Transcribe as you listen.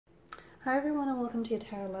Hi everyone and welcome to your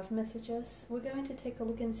Tarot Love Messages. We're going to take a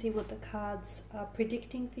look and see what the cards are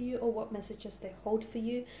predicting for you or what messages they hold for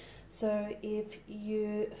you. So if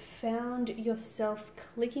you found yourself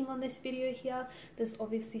clicking on this video here, there's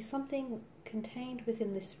obviously something contained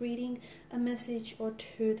within this reading, a message or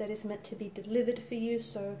two that is meant to be delivered for you.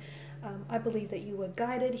 So I believe that you were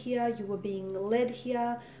guided here, you were being led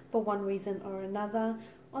here for one reason or another.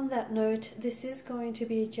 On that note, this is going to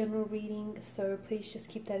be a general reading, so please just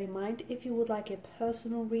keep that in mind. If you would like a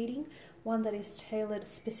personal reading, one that is tailored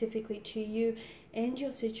specifically to you and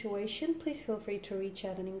your situation, please feel free to reach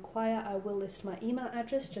out and inquire. I will list my email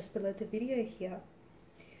address just below the video here.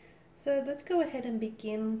 So let's go ahead and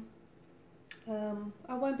begin.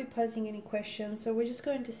 I won't be posing any questions, so we're just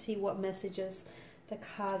going to see what messages the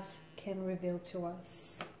cards can reveal to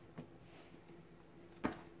us.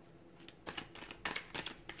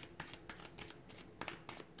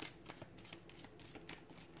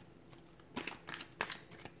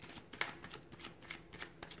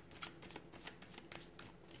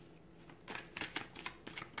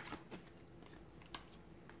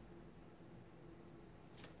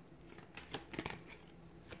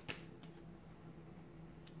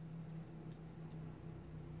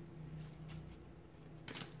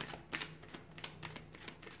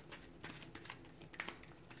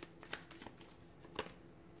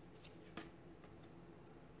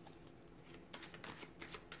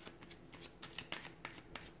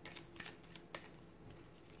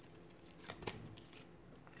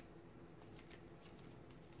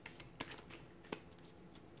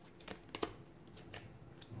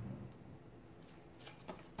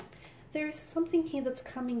 There is something here that's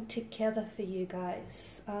coming together for you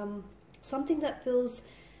guys. Something that feels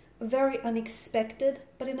very unexpected,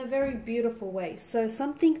 but in a very beautiful way. So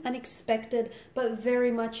something unexpected, but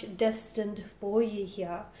very much destined for you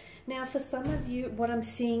here. Now, for some of you, what I'm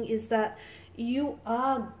seeing is that you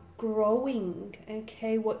are growing,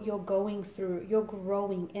 okay, what you're going through. You're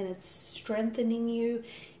growing and it's strengthening you.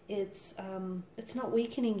 It's not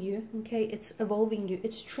weakening you, okay? It's evolving you.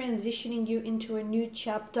 It's transitioning you into a new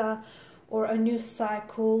chapter or a new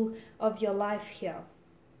cycle of your life here.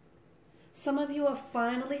 Some of you are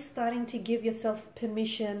finally starting to give yourself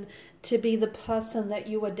permission to be the person that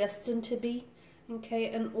you are destined to be, okay?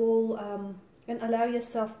 And allow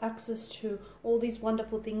yourself access to all these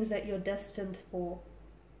wonderful things that you're destined for.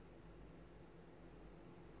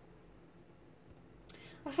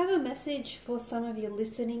 I have a message for some of you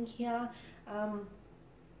listening here.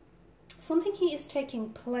 Something here is taking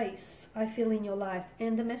place, I feel, in your life.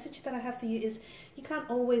 And the message that I have for you is you can't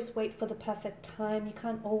always wait for the perfect time. You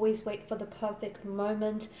can't always wait for the perfect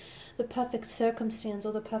moment, the perfect circumstance,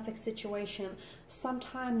 or the perfect situation.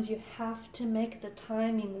 Sometimes you have to make the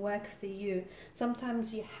timing work for you.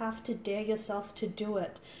 Sometimes you have to dare yourself to do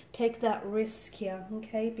it. Take that risk here,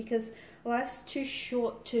 okay? Because life's too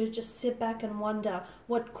short to just sit back and wonder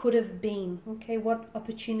what could have been, okay? What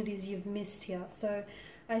opportunities you've missed here. So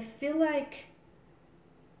I feel like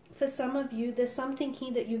for some of you, there's something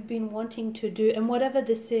here that you've been wanting to do, and whatever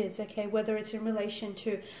this is, okay, whether it's in relation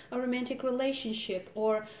to a romantic relationship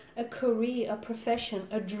or a career, a profession,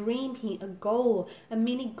 a dream here, a goal, a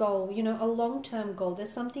mini goal, you know, a long-term goal.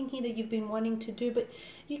 There's something here that you've been wanting to do, but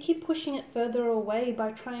you keep pushing it further away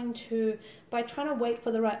by trying to wait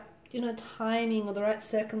for the right, you know, timing or the right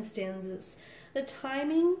circumstances. The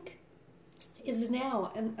timing is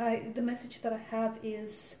now, and the message that I have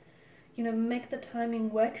is, you know, make the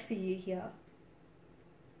timing work for you here.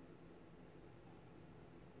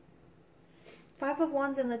 Five of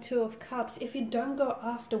Wands and the Two of Cups. If you don't go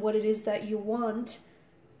after what it is that you want,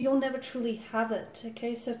 you'll never truly have it,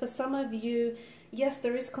 okay? So for some of you, yes,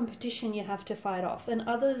 there is competition you have to fight off. And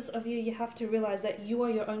others of you, you have to realize that you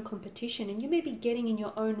are your own competition. And you may be getting in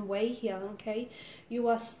your own way here, okay? You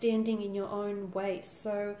are standing in your own way.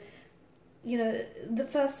 So, you know, the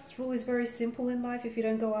first rule is very simple in life. If you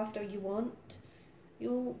don't go after what you want,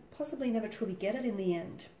 you'll possibly never truly get it in the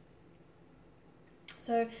end.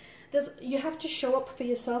 So you have to show up for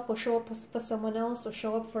yourself, or show up for someone else, or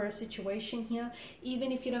show up for a situation here,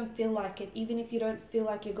 even if you don't feel like it, even if you don't feel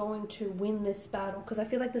like you're going to win this battle, because I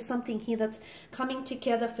feel like there's something here that's coming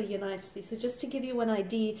together for you nicely. So just to give you an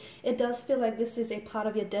idea, it does feel like this is a part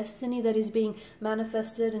of your destiny that is being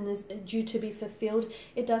manifested and is due to be fulfilled.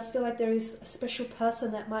 It does feel like there is a special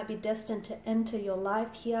person that might be destined to enter your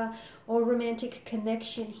life here, or a romantic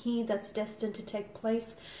connection here that's destined to take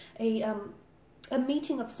place. A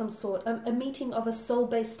meeting of some sort, a meeting of a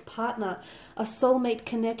soul-based partner, a soulmate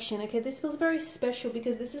connection. Okay, this feels very special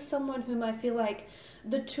because this is someone whom I feel like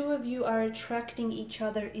the two of you are attracting each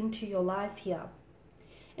other into your life here.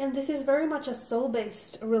 And this is very much a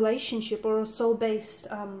soul-based relationship or a soul-based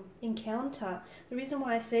encounter. The reason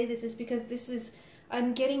why I say this is because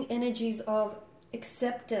I'm getting energies of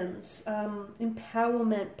acceptance,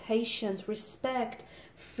 empowerment, patience, respect,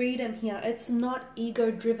 freedom here. It's not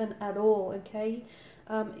ego-driven at all, okay?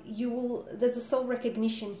 There's a soul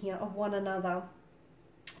recognition here of one another.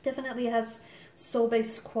 Definitely has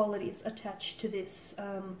soul-based qualities attached to this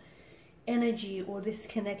energy or this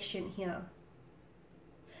connection here.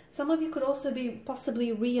 Some of you could also be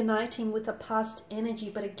possibly reuniting with a past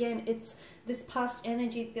energy, but again, this past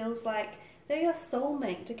energy feels like they're your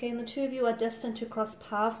soulmate, okay? And the two of you are destined to cross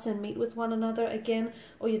paths and meet with one another again,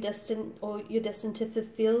 or you're destined to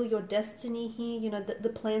fulfill your destiny here. You know, the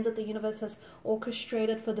plans that the universe has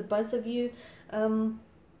orchestrated for the both of you.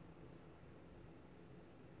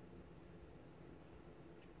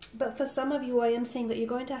 But for some of you, I am saying that you're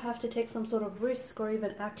going to have to take some sort of risk or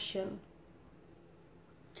even action.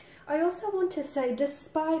 I also want to say,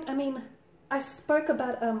 despite, I mean, I spoke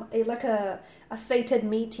about a fated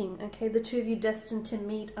meeting, okay? The two of you destined to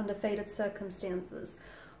meet under fated circumstances.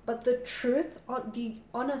 But the truth, the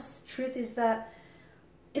honest truth is that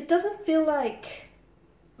it doesn't feel like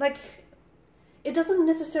it doesn't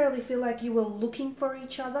necessarily feel like you were looking for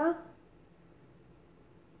each other,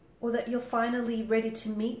 or that you're finally ready to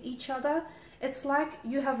meet each other. It's like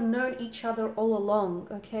you have known each other all along,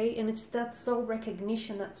 okay? And it's that soul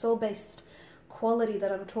recognition, that soul-based quality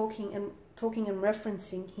that I'm talking and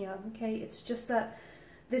referencing here, okay? It's just that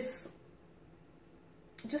this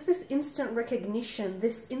instant recognition,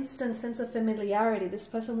 this instant sense of familiarity. This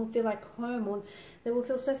person will feel like home, or they will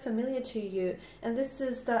feel so familiar to you. And this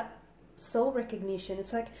is that soul recognition.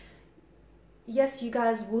 It's like, yes, you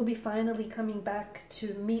guys will be finally coming back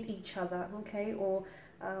to meet each other, okay? Or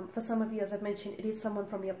for some of you, as I've mentioned, it is someone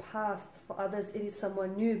from your past. For others, it is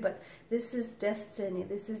someone new. But this is destiny.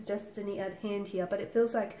 This is destiny at hand here. But it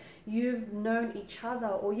feels like you've known each other,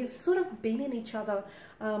 or you've sort of been in each other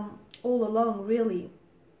all along, really.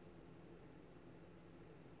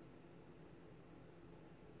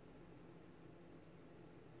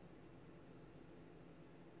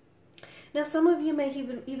 Now, some of you may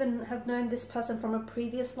even have known this person from a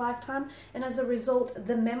previous lifetime, and as a result,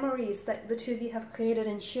 the memories that the two of you have created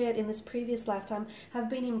and shared in this previous lifetime have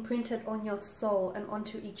been imprinted on your soul and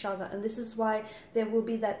onto each other. And this is why there will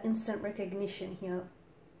be that instant recognition here.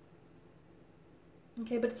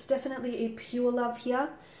 Okay, but it's definitely a pure love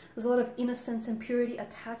here. There's a lot of innocence and purity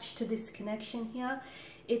attached to this connection here.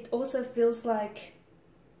 It also feels like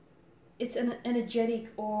it's an energetic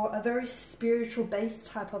or a very spiritual based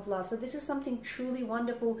type of love. So this is something truly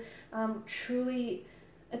wonderful,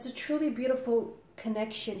 it's a truly beautiful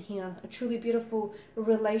connection here, a truly beautiful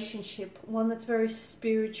relationship, one that's very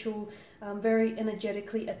spiritual, very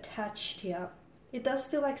energetically attached here. It does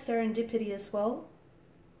feel like serendipity as well.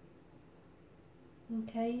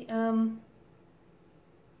 Okay,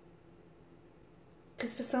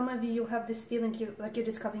 because for some of you, you'll have this feeling you're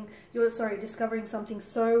discovering something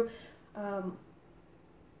so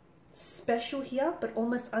special here, but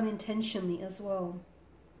almost unintentionally as well.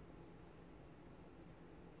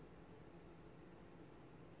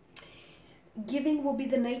 Giving will be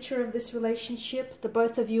the nature of this relationship. The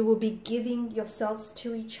both of you will be giving yourselves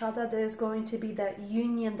to each other. There's going to be that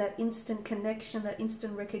union, that instant connection, that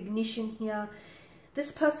instant recognition here. This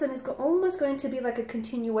person is almost going to be like a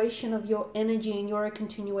continuation of your energy, and you're a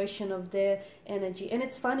continuation of their energy. And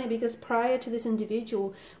it's funny because prior to this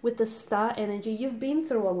individual with the star energy, you've been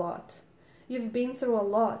through a lot. You've been through a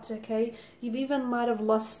lot, okay? You've even might have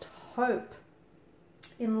lost hope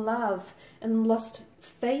in love and lost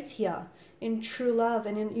faith here in true love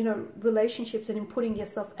and in, you know, relationships, and in putting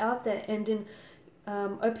yourself out there, and in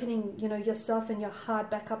opening, you know, yourself and your heart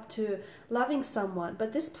back up to loving someone.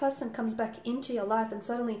 But this person comes back into your life, and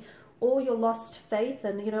suddenly all your lost faith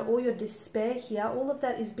and, you know, all your despair here, all of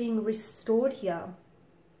that is being restored here.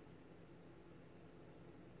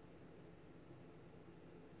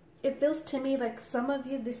 It feels to me like some of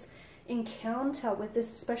you, this encounter with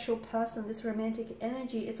this special person, this romantic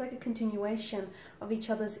energy, it's like a continuation of each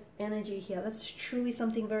other's energy here. That's truly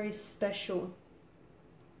something very special.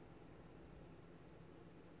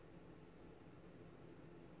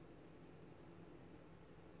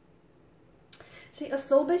 See, a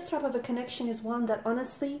soul-based type of a connection is one that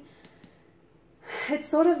honestly, it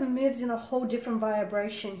sort of moves in a whole different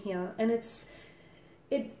vibration here. And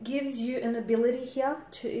it gives you an ability here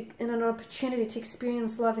and an opportunity to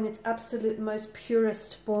experience love in its absolute most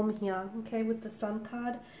purest form here, okay, with the Sun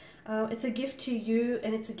card. It's a gift to you,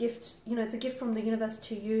 and it's a gift, you know, it's a gift from the universe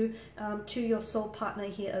to you, to your soul partner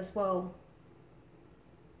here as well.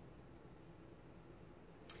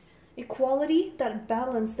 Equality, that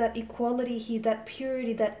balance, that equality here, that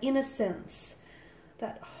purity, that innocence,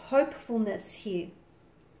 that hopefulness here.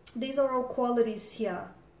 These are all qualities here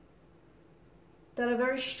that are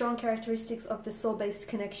very strong characteristics of the soul-based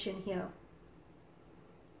connection here.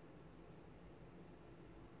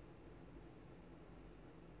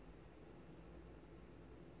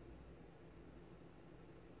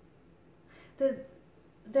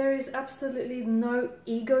 There is absolutely no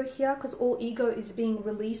ego here, because all ego is being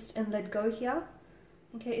released and let go here.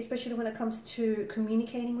 Okay, especially when it comes to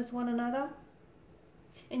communicating with one another.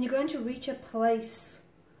 And you're going to reach a place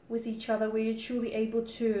with each other where you're truly able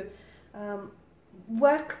to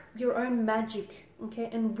work your own magic, okay,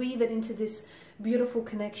 and weave it into this beautiful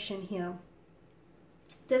connection here.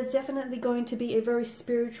 There's definitely going to be a very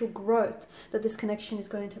spiritual growth that this connection is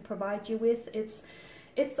going to provide you with.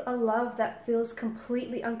 It's a love that feels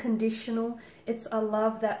completely unconditional. It's a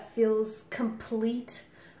love that feels complete,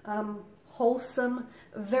 wholesome,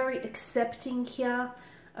 very accepting here.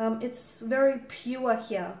 It's very pure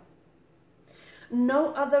here.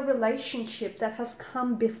 No other relationship that has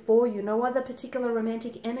come before you, no other particular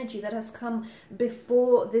romantic energy that has come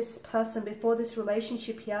before this person, before this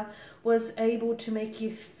relationship here, was able to make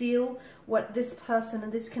you feel what this person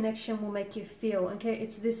and this connection will make you feel. Okay,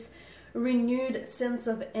 it's this renewed sense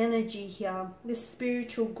of energy here, this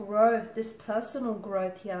spiritual growth, this personal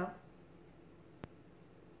growth here.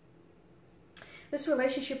 This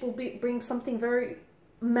relationship will bring something very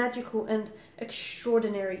magical and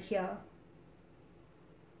extraordinary here.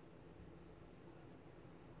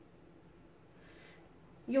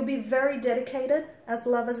 You'll be very dedicated as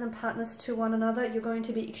lovers and partners to one another. You're going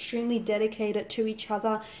to be extremely dedicated to each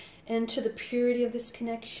other and to the purity of this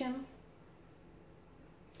connection.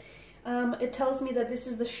 It tells me that this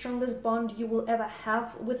is the strongest bond you will ever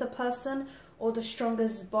have with a person, or the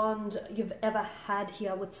strongest bond you've ever had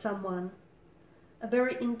here with someone. A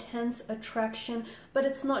very intense attraction, but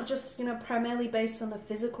it's not just, you know, primarily based on a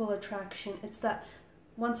physical attraction. It's that,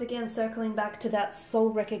 once again, circling back to that soul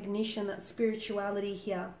recognition, that spirituality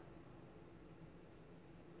here.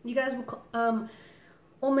 You guys will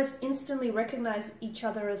almost instantly recognize each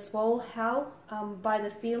other as well. How? By the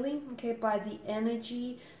feeling, okay, by the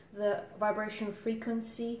energy, the vibration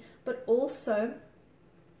frequency, but also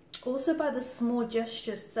by the small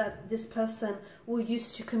gestures that this person will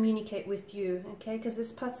use to communicate with you, okay? Because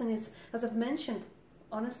this person is, as I've mentioned,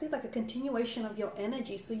 honestly, like a continuation of your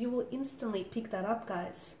energy, so you will instantly pick that up,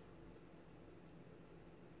 guys.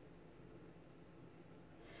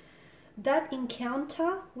 That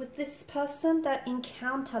encounter with this person, that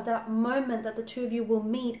encounter, that moment that the two of you will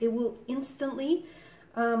meet, it will instantly,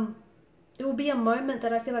 it will be a moment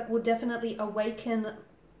that I feel like will definitely awaken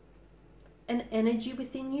an energy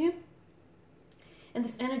within you. And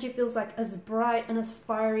this energy feels like as bright and as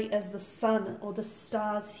fiery as the sun or the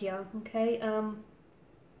stars here, okay?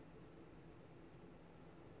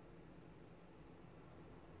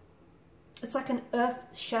 It's like an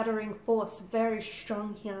earth-shattering force, very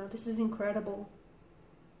strong here. This is incredible.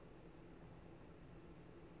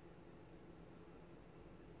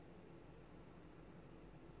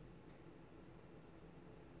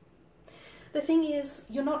 The thing is,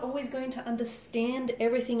 you're not always going to understand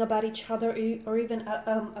everything about each other, or even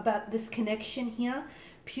about this connection here,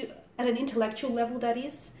 at an intellectual level, that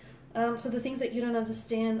is. So the things that you don't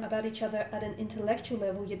understand about each other at an intellectual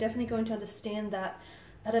level, you're definitely going to understand that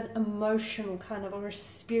at an emotional kind of, or a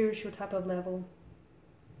spiritual type of level.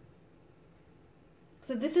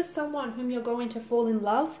 So this is someone whom you're going to fall in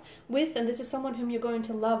love with, and this is someone whom you're going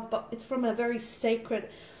to love, but it's from a very sacred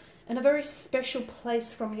and a very special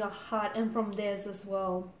place from your heart and from theirs as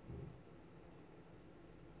well.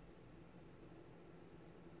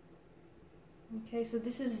 Okay, so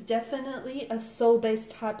this is definitely a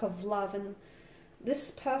soul-based type of love, and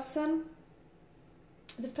this person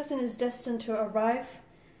is destined to arrive,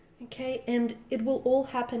 okay, and it will all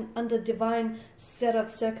happen under divine set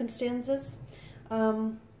of circumstances,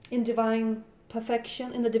 in divine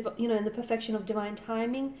perfection, in the in the perfection of divine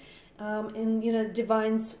timing, in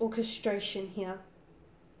divine's orchestration here.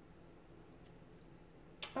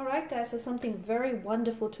 All right, guys, so something very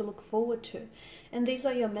wonderful to look forward to. And these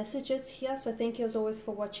are your messages here. So thank you as always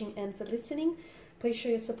for watching and for listening. Please show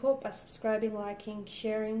your support by subscribing, liking,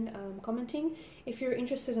 sharing, commenting. If you're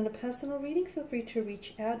interested in a personal reading, feel free to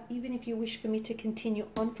reach out. Even if you wish for me to continue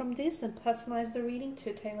on from this and personalize the reading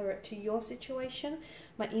to tailor it to your situation,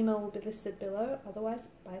 my email will be listed below. Otherwise,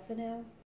 bye for now.